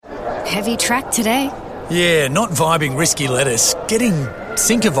Heavy track today. Yeah, not vibing risky lettuce. Getting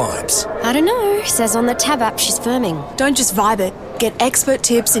sinker vibes. I don't know. Says on the Tab app she's firming. Don't just vibe it. Get expert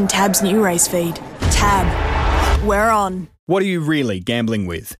tips in Tab's new race feed. Tab. We're on. What are you really gambling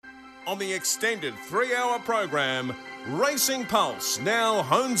with? On the extended 3-hour program, Racing Pulse now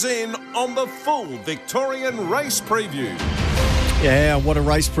hones in on the full Victorian race preview. Yeah, what a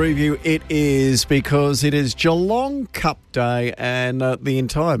race preview it is, because it is Geelong Cup Day and the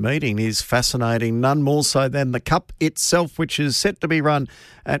entire meeting is fascinating, none more so than the Cup itself, which is set to be run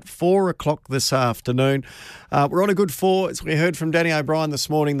at 4 o'clock this afternoon. We're on a good 4. As we heard from Danny O'Brien this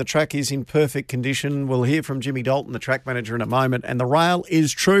morning, the track is in perfect condition. We'll hear from Jimmy Dalton, the track manager, in a moment. And the rail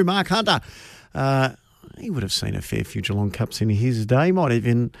is true. Mark Hunter, he would have seen a fair few Geelong Cups in his day, might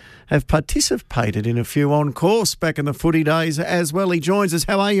even have participated in a few on course back in the footy days as well. He joins us.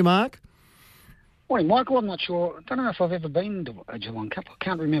 How are you, Mark? Morning, Michael. I'm not sure. I don't know if I've ever been to a Geelong Cup. I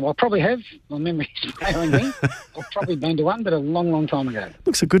can't remember. I probably have. My memory's failing me. I've probably been to one, but a long, long time ago.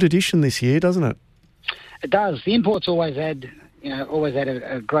 Looks a good addition this year, doesn't it? It does. The imports always add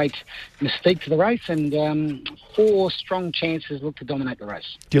a great mystique to the race, and 4 strong chances look to dominate the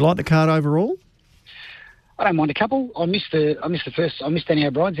race. Do you like the card overall? I don't mind a couple. I missed Danny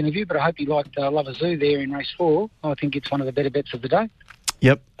O'Brien's interview, but I hope you liked Lover Zoo there in race 4. I think it's one of the better bets of the day.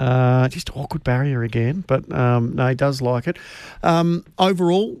 Yep. Just awkward barrier again, but no, he does like it.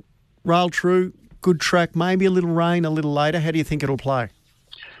 Overall, rail true, good track, maybe a little rain a little later. How do you think it'll play?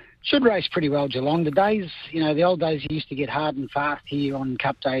 Should race pretty well, Geelong. The old days you used to get hard and fast here on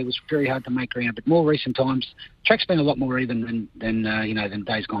Cup Day. It was very hard to make ground, but more recent times, track's been a lot more even than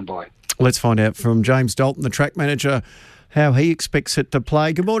days gone by. Let's find out from James Dalton, the track manager, how he expects it to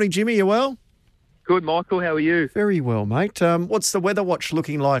play. Good morning, Jimmy. You well? Good, Michael. How are you? Very well, mate. What's the weather watch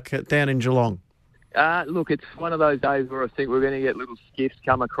looking like down in Geelong? Look, it's one of those days where I think we're going to get little skiffs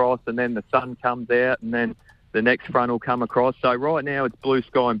come across, and then the sun comes out, and then the next front will come across. So right now it's blue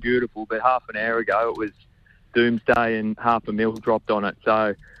sky and beautiful, but half an hour ago it was doomsday and half a mil dropped on it.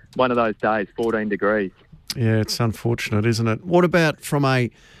 So one of those days, 14 degrees. Yeah, it's unfortunate, isn't it? What about from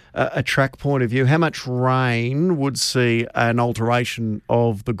a track point of view? How much rain would see an alteration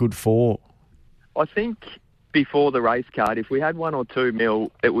of the good 4? I think before the race card, if we had 1 or 2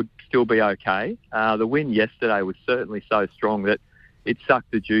 mil, it would still be okay. The wind yesterday was certainly so strong that it sucked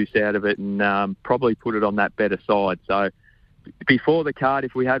the juice out of it and probably put it on that better side. So before the card,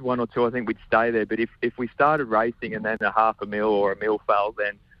 if we had 1 or 2, I think we'd stay there. But if we started racing and then a half a mil or a mil fell,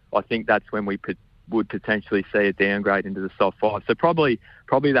 then I think that's when we would potentially see a downgrade into the soft 5. So probably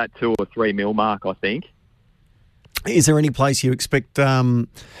that 2 or 3 mil mark, I think. Is there any place you expect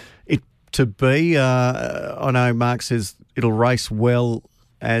it to be? I know Mark says it'll race well,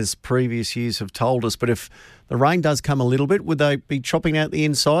 as previous years have told us, but if the rain does come a little bit, would they be chopping out the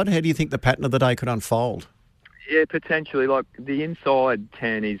inside? How do you think the pattern of the day could unfold? Yeah, potentially. Like the inside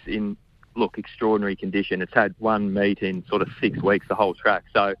 10 is in, extraordinary condition. It's had 1 meet in sort of 6 weeks, the whole track.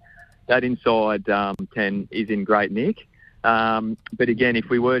 So that inside 10 is in great nick. But again, if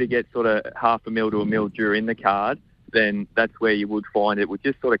we were to get sort of half a mil to a mil during the card, then that's where you would find it would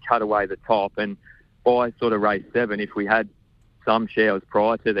just sort of cut away the top. And by sort of race 7, if we had some showers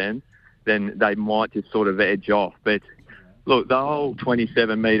prior to then they might just sort of edge off. But look, the whole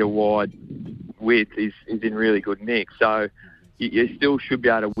 27 metre wide width is in really good nick. So you still should be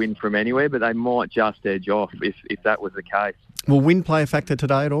able to win from anywhere, but they might just edge off if that was the case. Will wind play a factor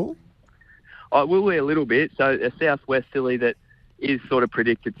today at all? It will be a little bit. So a southwesterly that is sort of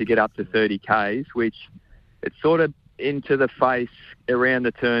predicted to get up to 30 Ks, which it's sort of into the face, around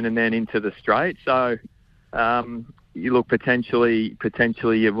the turn and then into the straight. So you look potentially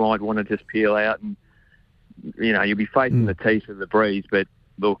you might want to just peel out and, you'll be facing the teeth of the breeze. But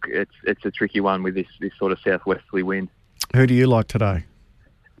look, it's a tricky one with this sort of southwesterly wind. Who do you like today?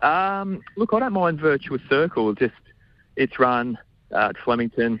 Look, I don't mind Virtuous Circle. Just it's run at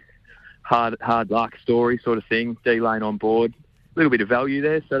Flemington, hard luck story sort of thing. D-Lane on board. A little bit of value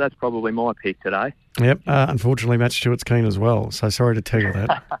there, so that's probably my pick today. Yep, unfortunately Matt Stewart's keen as well, so sorry to tell you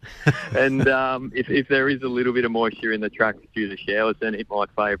that. And if there is a little bit of moisture in the track due to showers, then it might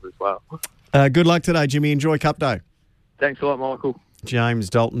favour as well. Good luck today, Jimmy. Enjoy Cup Day. Thanks a lot, Michael. James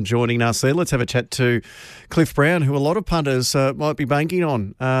Dalton joining us there. Let's have a chat to Cliff Brown, who a lot of punters might be banking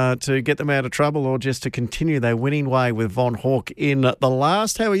on to get them out of trouble or just to continue their winning way with Von Hawk in the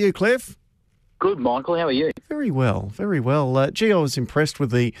last. How are you, Cliff? Good, Michael. How are you? Very well, very well. I was impressed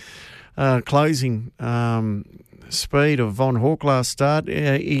with the closing speed of Von Hawk last start.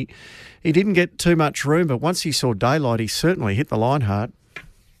 He didn't get too much room, but once he saw daylight, he certainly hit the line hard.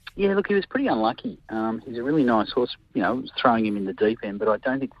 Yeah, look, he was pretty unlucky. He's a really nice horse, throwing him in the deep end, but I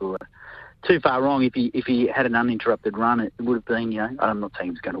don't think we were too far wrong. If he had an uninterrupted run, it would have been, I'm not saying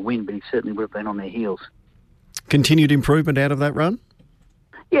he was going to win, but he certainly would have been on their heels. Continued improvement out of that run?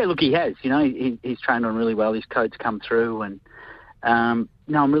 Yeah, look, he has. He's trained on really well. His code's come through, and I'm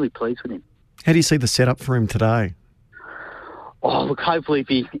really pleased with him. How do you see the setup for him today? Oh, look, hopefully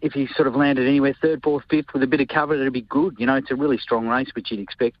if he sort of landed anywhere, third, fourth, fifth with a bit of cover, that'd be good. It's a really strong race, which you'd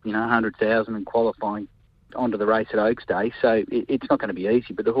expect, 100,000 and qualifying onto the race at Oaks Day. So it's not going to be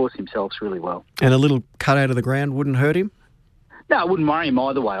easy, but the horse himself's really well. And a little cut out of the ground wouldn't hurt him? No, it wouldn't worry him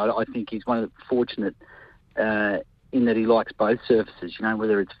either way. I think he's one of the fortunate in that he likes both surfaces,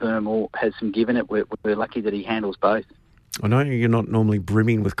 whether it's firm or has some give in it. We're lucky that he handles both. I know you're not normally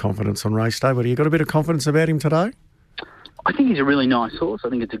brimming with confidence on race day, but have you got a bit of confidence about him today? I think he's a really nice horse. I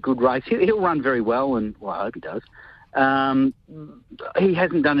think it's a good race. He'll run very well, and I hope he does. He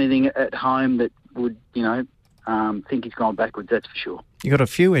hasn't done anything at home that would, think he's gone backwards, that's for sure. You got a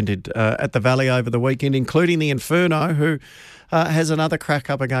few ended at the Valley over the weekend, including the Inferno, who has another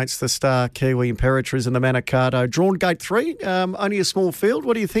crack up against the star Kiwi Imperatriz and the Manicato. Drawn gate 3, only a small field.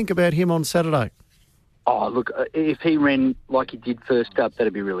 What do you think about him on Saturday? Oh, look, if he ran like he did first up,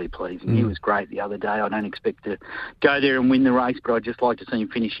 that'd be really pleasing. He was great the other day. I don't expect to go there and win the race, but I'd just like to see him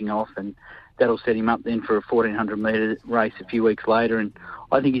finishing off, and that'll set him up then for a 1,400-metre race a few weeks later. And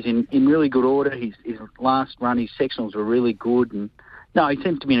I think he's in really good order. His last run, his sectionals were really good. And no, he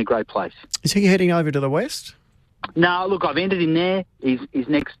seems to be in a great place. Is he heading over to the West? No, look, I've entered him there. His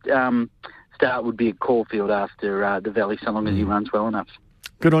next start would be at Caulfield after the Valley, so long as he runs well enough.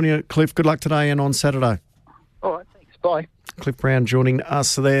 Good on you, Cliff. Good luck today and on Saturday. All right, thanks. Bye. Cliff Brown joining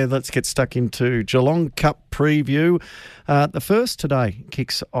us there. Let's get stuck into Geelong Cup preview. The first today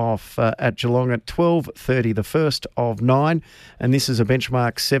kicks off at Geelong at 12:30, the first of 9, and this is a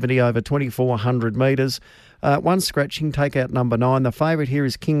benchmark 70 over 2,400 metres. One scratching, take out number 9. The favourite here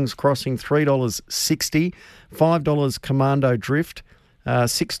is King's Crossing, $3.60, $5 Commando Drift,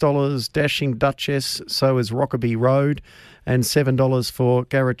 $6 Dashing Duchess, so is Rockaby Road, and $7 for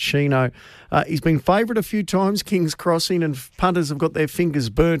Garachino. He's been favourite a few times, King's Crossing, and punters have got their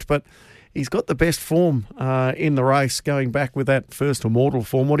fingers burnt, but he's got the best form in the race going back with that first Immortal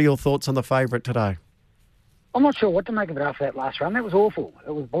form. What are your thoughts on the favourite today? I'm not sure what to make of it after that last run. That was awful.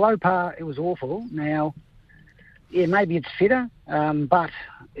 It was below par. It was awful. Now, yeah, maybe it's fitter, but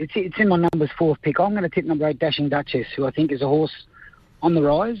it's in my numbers 4th pick. I'm going to tip number 8, Dashing Duchess, who I think is a horse on the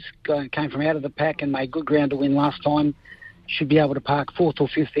rise, came from out of the pack and made good ground to win last time. Should be able to park 4th or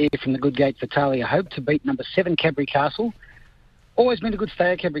 5th there from the good gate for Talia Hope to beat number 7, Cadbury Castle. Always been a good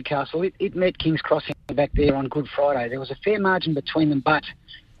stay at Cadbury Castle. It met King's Crossing back there on Good Friday. There was a fair margin between them, but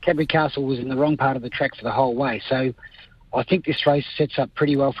Cadbury Castle was in the wrong part of the track for the whole way. So I think this race sets up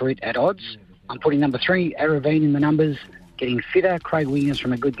pretty well for it at odds. I'm putting number 3, Aravine, in the numbers, getting fitter, Craig Williams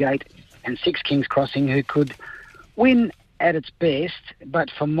from a good gate, and 6, King's Crossing, who could win at its best, but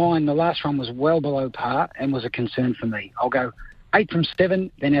for mine, the last run was well below par and was a concern for me. I'll go 8 from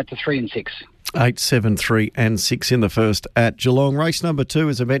 7, then out to 3 and 6. 8, 7, 3 and 6 in the first at Geelong. Race number 2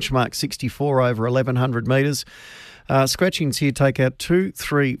 is a benchmark 64 over 1,100 metres. Scratchings here take out 2,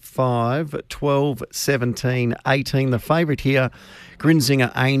 3, 5, 12, 17, 18. The favourite here,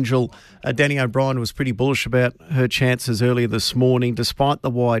 Grinzinger Angel. Danny O'Brien was pretty bullish about her chances earlier this morning, despite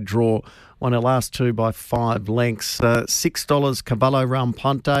the wide draw. Won her last 2 by 5 lengths. $6 Cavallo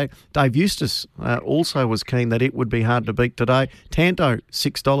Ramponte. Dave Eustace also was keen that it would be hard to beat today. Tanto,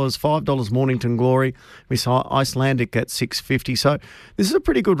 $6. $5 Mornington Glory. Miss Icelandic at $6.50. So this is a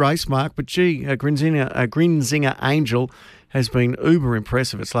pretty good race, Mark. But gee, Grinzinger Angel has been uber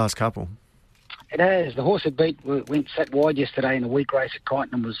impressive its last couple. It has. The horse it beat sat wide yesterday in a weak race at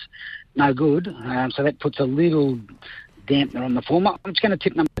Kyneton and was no good. So that puts a little dampener on the form. I'm just going to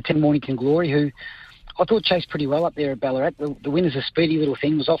tip number 10, Mornington Glory, who I thought chased pretty well up there at Ballarat. The winner's a speedy little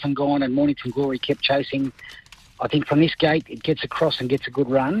thing, was often gone, and Mornington Glory kept chasing. I think from this gate, it gets across and gets a good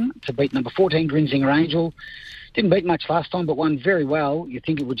run to beat number 14, Grinzinger Angel. Didn't beat much last time, but won very well. You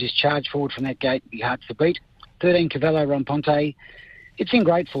think it would just charge forward from that gate, be hard to beat. 13, Cavallo Ramponte. It's in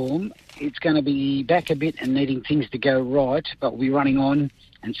great form. It's going to be back a bit and needing things to go right, but we'll be running on.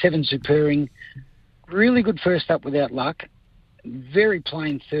 And 7, Supering. Really good first up without luck. Very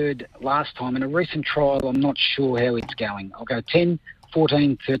plain third last time. In a recent trial, I'm not sure how it's going. I'll go 10,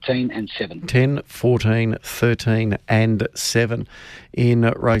 14, 13 and 7. 10, 14, 13 and 7 in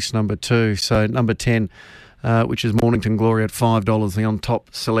race number 2. So number 10, which is Mornington Glory at $5, the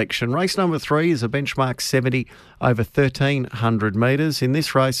on-top selection. Race number 3 is a benchmark 70 over 1,300 metres. In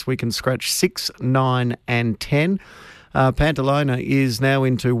this race, we can scratch 6, 9 and 10. Pantalona is now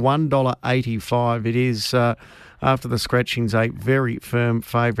into $1.85. It is, after the scratchings, a very firm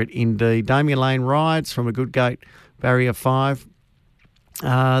favourite indeed. Damien Lane rides from a good gate, barrier 5.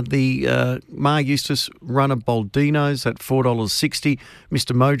 The Mar Eustace runner Baldino's at $4.60.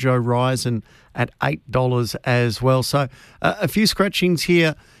 Mr. Mojo Rising at $8 as well. So a few scratchings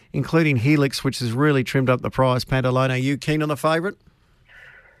here, including Helix, which has really trimmed up the price. Pantalona, are you keen on the favourite?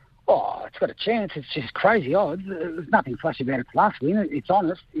 Oh, it's got a chance. It's just crazy odds. There's nothing flashy about its last win. It's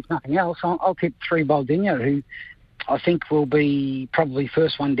honest. It's nothing else. I'll tip 3 Baldino, who I think will be probably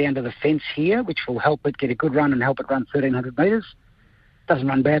first one down to the fence here, which will help it get a good run and help it run 1,300 metres. Doesn't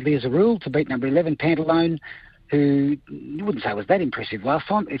run badly as a rule, to beat number 11, Pantalone, who you wouldn't say was that impressive last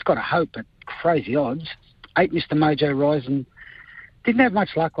time. It's got a hope at crazy odds. 8, Mr. Mojo Rising. Didn't have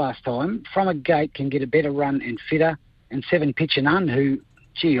much luck last time. From a gate can get a better run and fitter. And 7, Pitcher None, who,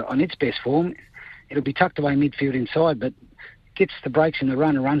 gee, on its best form, it'll be tucked away midfield inside, but gets the breaks in the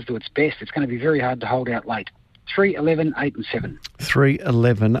run and runs to its best. It's going to be very hard to hold out late. 3, 11, 8 and 7. 3,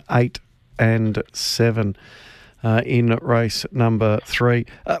 11, 8 and 7. In race number 3.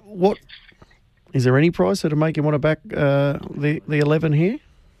 What is there any price that'll make you want to back the 11 here?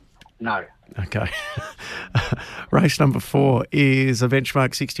 No. Okay. Race number 4 is a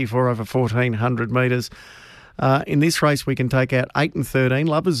benchmark 64 over 1,400 metres. In this race, we can take out 8 and 13.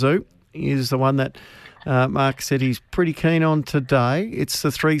 Lover Zoo is the one that Mark said he's pretty keen on today. It's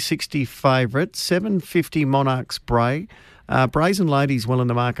the 360 favourite. 750 Monarchs Bray. Brazen Lady's well in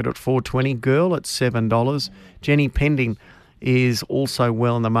the market at $4.20. Girl at $7. Jenny Pending is also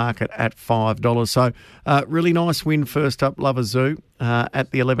well in the market at $5. So really nice win first up, Lover Zoo,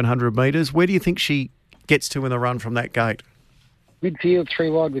 at the 1,100 metres. Where do you think she gets to in the run from that gate? Midfield, 3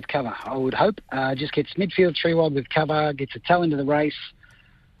 wide with cover, I would hope. Just gets midfield, 3 wide with cover, gets a toe into the race.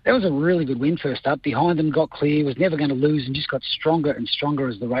 That was a really good win first up. Behind them, got clear, was never going to lose and just got stronger and stronger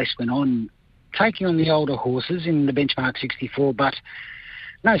as the race went on. Taking on the older horses in the benchmark 64, but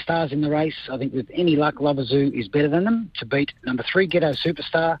no stars in the race. I think with any luck, Lover Zoo is better than them to beat number 3, Ghetto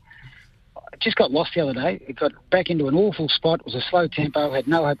Superstar. Just got lost the other day. It got back into an awful spot. It was a slow tempo, had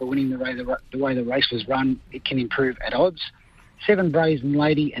no hope of winning the way the race was run. It can improve at odds. 7, Brazen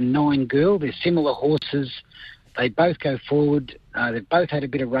Lady and 9, Girl. They're similar horses. They both go forward. They've both had a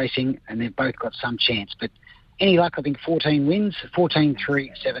bit of racing and they've both got some chance. But any luck, I think 14 wins, 14,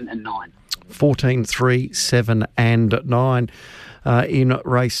 3, 7 and 9. 14, 3, 7 and 9 in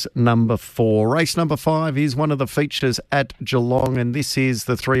race number 4. Race number 5 is one of the features at Geelong, and this is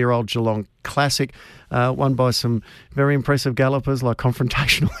the 3-year-old Geelong Classic, won by some very impressive gallopers like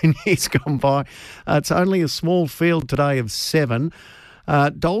Confrontational in years gone by. It's only a small field today of 7.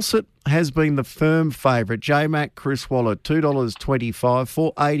 Dulcet has been the firm favourite. J-Mac, Chris Waller, $2.25,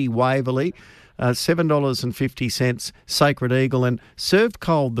 $4.80 Waverley, $7.50 Sacred Eagle, and Served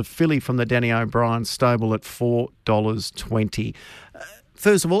Cold, the filly from the Danny O'Brien stable, at $4.20.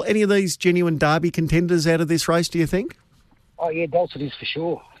 First of all, any of these genuine Derby contenders out of this race, do you think? Oh, yeah, Dulcet is for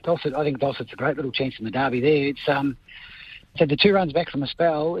sure. I think Dulcet's a great little chance in the Derby there. It's had the 2 runs back from a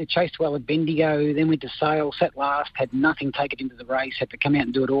spell. It chased well at Bendigo, then went to Sale, sat last, had nothing take it into the race, had to come out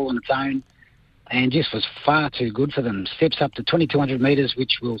and do it all on its own, and just was far too good for them. Steps up to 2,200 metres,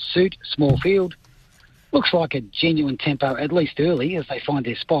 which will suit. Small field. Looks like a genuine tempo, at least early, as they find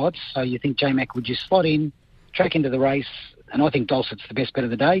their spots. So you think J-Mac would just slot in, track into the race, and I think Dulcet's the best bet of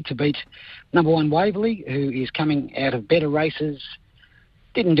the day to beat number 1 Waverley, who is coming out of better races.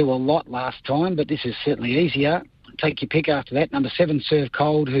 Didn't do a lot last time, but this is certainly easier. Take your pick after that. Number 7, Serve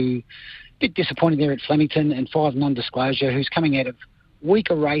Cold, who a bit disappointing there at Flemington, and 5, Non-Disclosure, who's coming out of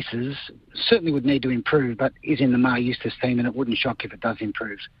weaker races, certainly would need to improve, but is in the Mar Eustace team, and it wouldn't shock if it does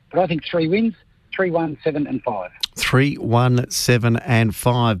improve. But I think 3 wins, 3, 1, 7 and 5. 3, 1, 7 and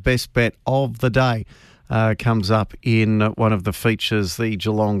 5. Best bet of the day comes up in one of the features, the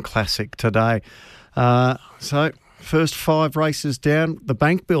Geelong Classic today. So first 5 races down, the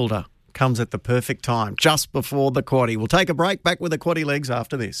Bank Builder comes at the perfect time, just before the quaddie. We'll take a break, back with the quaddie legs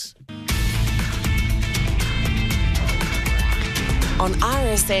after this. On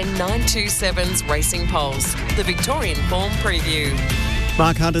RSN 927's Racing Pulse, the Victorian Form Preview.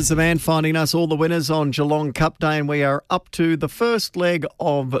 Mark Hunter's the man finding us all the winners on Geelong Cup Day, and we are up to the first leg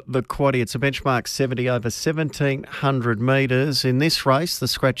of the quaddie. It's a benchmark 70 over 1,700 metres. In this race, the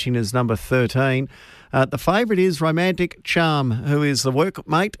scratching is number 13. The favourite is Romantic Charm, who is the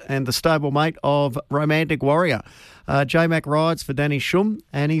workmate and the stablemate of Romantic Warrior. J-Mac rides for Danny Shum,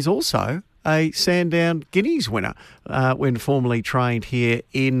 and he's also a Sandown Guineas winner when formerly trained here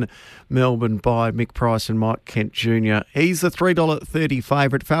in Melbourne by Mick Price and Mike Kent Jr. He's the $3.30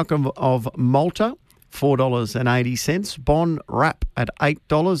 favourite. Falcon of Malta $4.80. Bon Rap at $8,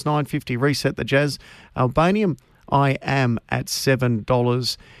 $9.50 Reset the Jazz. Albanium I Am at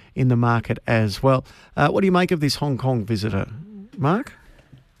 $7 in the market as well. What do you make of this Hong Kong visitor, Mark?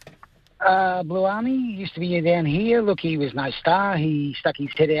 Blue Army used to be down here. Look, he was no star. He stuck his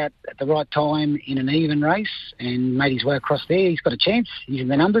head out at the right time in an even race and made his way across there. He's got a chance using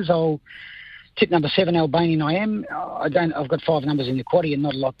the numbers. I'll tip number 7, Albanian I Am. I've got 5 numbers in the quaddie and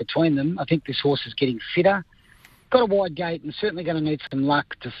not a lot between them. I think this horse is getting fitter. Got a wide gate and certainly going to need some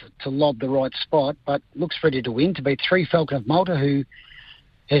luck to lob the right spot, but looks ready to win, to beat 3 Falcon of Malta, who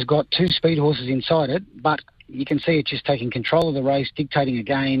has got 2 speed horses inside it, but you can see it just taking control of the race, dictating a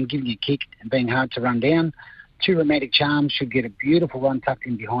game, giving a kick and being hard to run down. 2 Romantic Charms should get a beautiful run tucked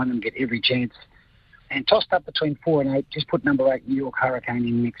in behind them, get every chance. And tossed up between 4 and 8, just put number 8, New York Hurricane,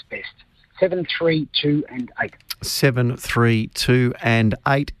 in next best. 7, 3, 2 and 8. 7, 3, 2 and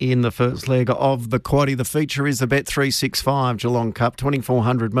 8 in the first leg of the quaddie. The feature is the Bet365 Geelong Cup,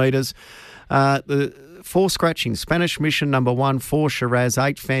 2,400 metres. The 4 scratching, Spanish Mission number 1, 4 Shiraz,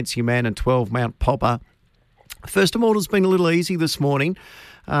 8 Fancy Man and 12 Mount Popper. First Immortal's been a little easy this morning.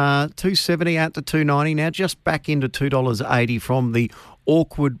 $2.70 out to $2.90. Now just back into $2.80 from the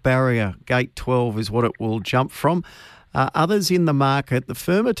awkward barrier. Gate 12 is what it will jump from. Others in the market, the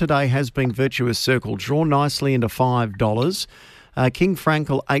firmer today has been Virtuous Circle, drawn nicely into $5. King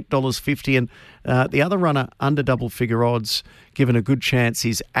Frankel, $8.50. And the other runner under double figure odds, given a good chance,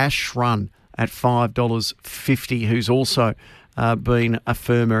 is Ash Run at $5.50, who's also been a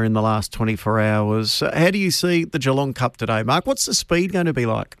firmer in the last 24 hours. How do you see the Geelong Cup today, Mark? What's the speed going to be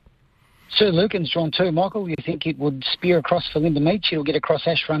like? Sir Lucan's drawn 2, Michael. You think it would spear across for Linda Meach? It'll get across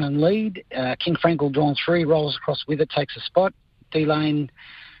Ash Run and lead. King Frankel drawn 3, rolls across with it, takes a spot. D-Lane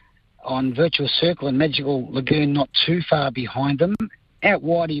on Virtuous Circle and Magical Lagoon not too far behind them. Out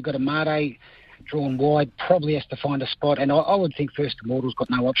wider, you've got Amade drawn wide, probably has to find a spot. And I would think First Immortal's got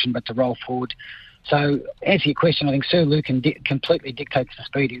no option but to roll forward. So, answer your question, I think Sir Lucan completely dictates the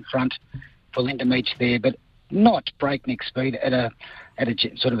speed in front for Linda Meach there, but not breakneck speed at a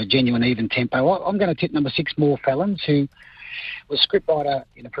sort of a genuine even tempo. I'm going to tip number 6, More Felons, who was scriptwriter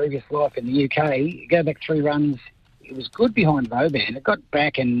in a previous life in the UK. Go back 3 runs, it was good behind Vauban. It got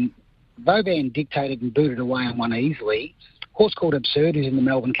back and Vauban dictated and booted away and won easily. Horse called Absurd, who's in the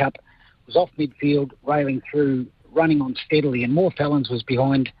Melbourne Cup, was off midfield, railing through, running on steadily, and More Felons was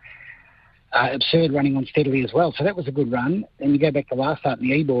behind Absurd, running on steadily as well. So that was a good run. Then you go back to last start in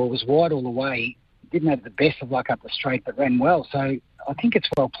the E-Ball, it was wide all the way. Didn't have the best of luck up the straight, but ran well. So I think it's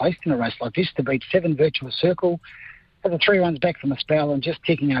well placed in a race like this to beat 7 Virtuous Circle. Had the 3 runs back from the spell and just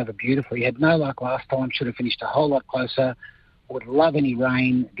ticking over beautifully. Had no luck last time, should have finished a whole lot closer. Would love any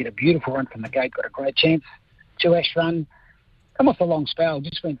rain, get a beautiful run from the gate, got a great chance. 2 Ash Run, come off a long spell,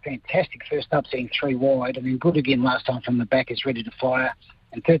 just went fantastic first up, seeing 3 wide, and then good again last time from the back, is ready to fire.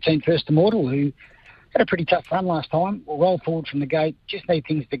 And 13 First Immortal, who had a pretty tough run last time, will roll forward from the gate, just need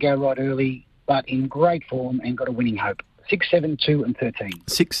things to go right early, but in great form and got a winning hope. 6, 7, 2 and 13.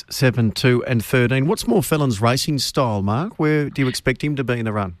 6, 7, 2 and 13. What's More Felons' racing style, Mark? Where do you expect him to be in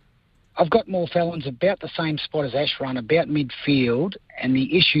the run? I've got More Felons about the same spot as Ash Run, about midfield, and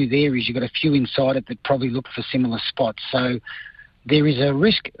the issue there is you've got a few inside it that probably look for similar spots. So there is a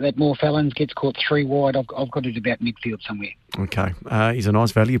risk that More Felons gets caught 3 wide. I've got it about midfield somewhere. Okay. He's a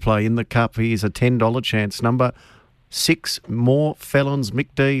nice value play in the Cup. He is a $10 chance. Number 6, More Felons. Mick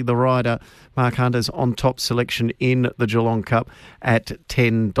D, the rider. Mark Hunter's on top selection in the Geelong Cup at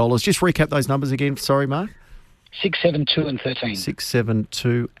 $10. Just recap those numbers again. Sorry, Mark. 6, 7, 2 and 13. 6, 7,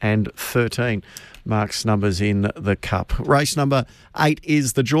 2 and 13. Mark's numbers in the Cup. Race number 8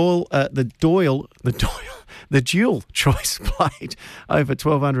 is the dual choice plate over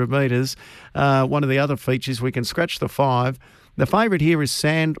 1,200 metres. One of the other features, we can scratch the 5. The favourite here is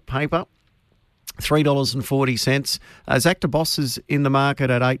Sandpaper, $3.40. Zacta Boss is in the market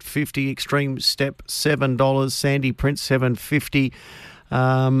at $8.50. Extreme Step, $7. Sandy Prince, $7.50.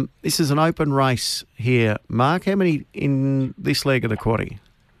 This is an open race here. Mark, how many in this leg of the quaddie?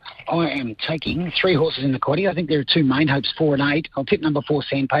 I am taking 3 horses in the quaddie. I think there are 2 main hopes, 4 and 8. I'll tip number 4,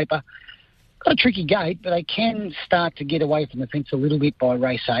 Sandpaper. Got a tricky gate, but they can start to get away from the fence a little bit by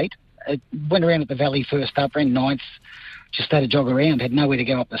race 8. It went around at the Valley first up, ran 9th, just had a jog around, had nowhere to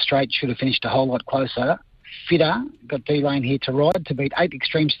go up the straight, should have finished a whole lot closer. Fitter, got D-Lane here to ride to beat 8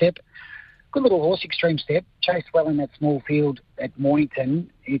 Extreme Step. Good little horse, Extreme Step. Chased well in that small field at Mornington.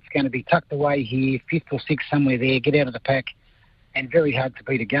 It's going to be tucked away here, 5th or 6th, somewhere there. Get out of the pack and very hard to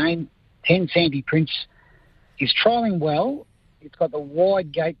beat again. 10 Sandy Prince is trialling well. It's got the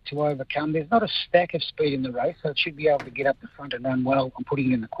wide gate to overcome. There's not a stack of speed in the race, so it should be able to get up the front and run well. I'm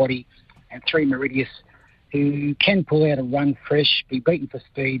putting it in the quaddie and 3 Meridius, who can pull out a run fresh, be beaten for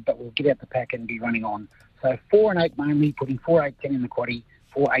speed, but will get out the pack and be running on. So 4 and 8 mainly, putting 4, 8, 10 in the quaddie,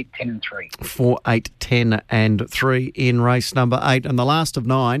 4, 8, 10 and 3. 4, 8, 10 and 3 in race number 8. And the last of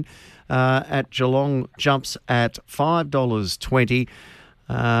 9 at Geelong jumps at $5.20.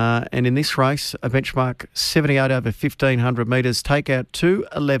 And in this race, a benchmark 78 over 1,500 metres, take out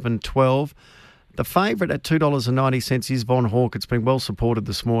 2:11.12. The favourite at $2.90 is Von Hawk. It's been well supported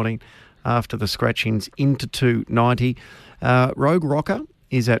this morning after the scratchings into $2.90. Rogue Rocker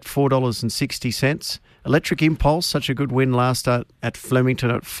is at $4.60. Electric Impulse, such a good win last start at Flemington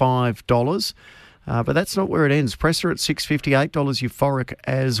at $5. But that's not where it ends. Presser at $6.50, $8 Euphoric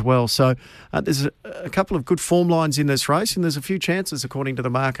as well. So there's a couple of good form lines in this race, and there's a few chances according to the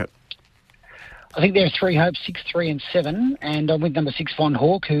market. I think there are 3 hopes, 6, 3 and 7, and I'm with number 6, Von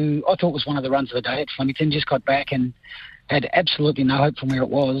Hawk, who I thought was one of the runs of the day at Flemington, just got back and had absolutely no hope from where it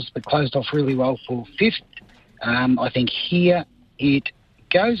was, but closed off really well for 5th. I think here it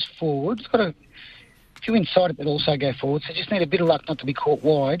goes forward. It's got a few inside it that also go forward, so just need a bit of luck not to be caught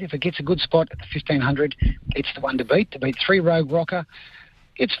wide. If it gets a good spot at the 1,500, it's the one to beat 3 Rogue Rocker.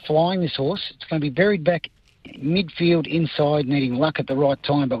 It's flying, this horse. It's going to be buried back midfield inside, needing luck at the right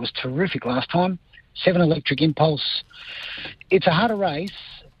time, but was terrific last time. 7 Electric Impulse. It's a harder race,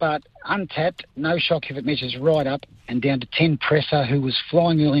 but untapped, no shock if it measures right up, and down to 10 Presser, who was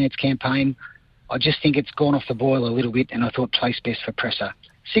flying early in its campaign. I just think it's gone off the boil a little bit, and I thought place best for Presser.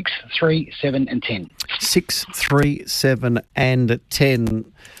 6, 3, 7 and 10. 6, 3, 7 and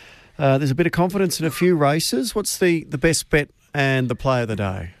 10. There's a bit of confidence in a few races. What's the best bet and the play of the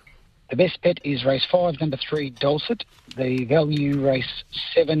day? The best bet is race 5, number 3, Dulcet. The value, race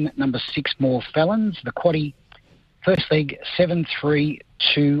 7, number 6, More Felons. The quaddie, first leg, 7, 3,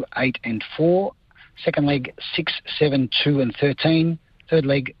 2, 8 and 4. Second leg, 6, 7, 2 and 13. Third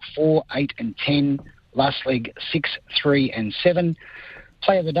leg, 4, 8 and 10. Last leg, 6, 3 and 7.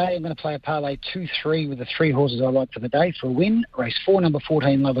 Play of the day, I'm going to play a parlay 2-3 with the 3 horses I like for the day for a win. Race 4, number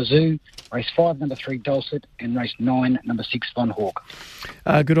 14, Lover Zoo. Race 5, number 3, Dulcet. And race 9, number 6, Von Hawk.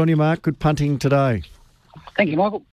 Good on you, Mark. Good punting today. Thank you, Michael.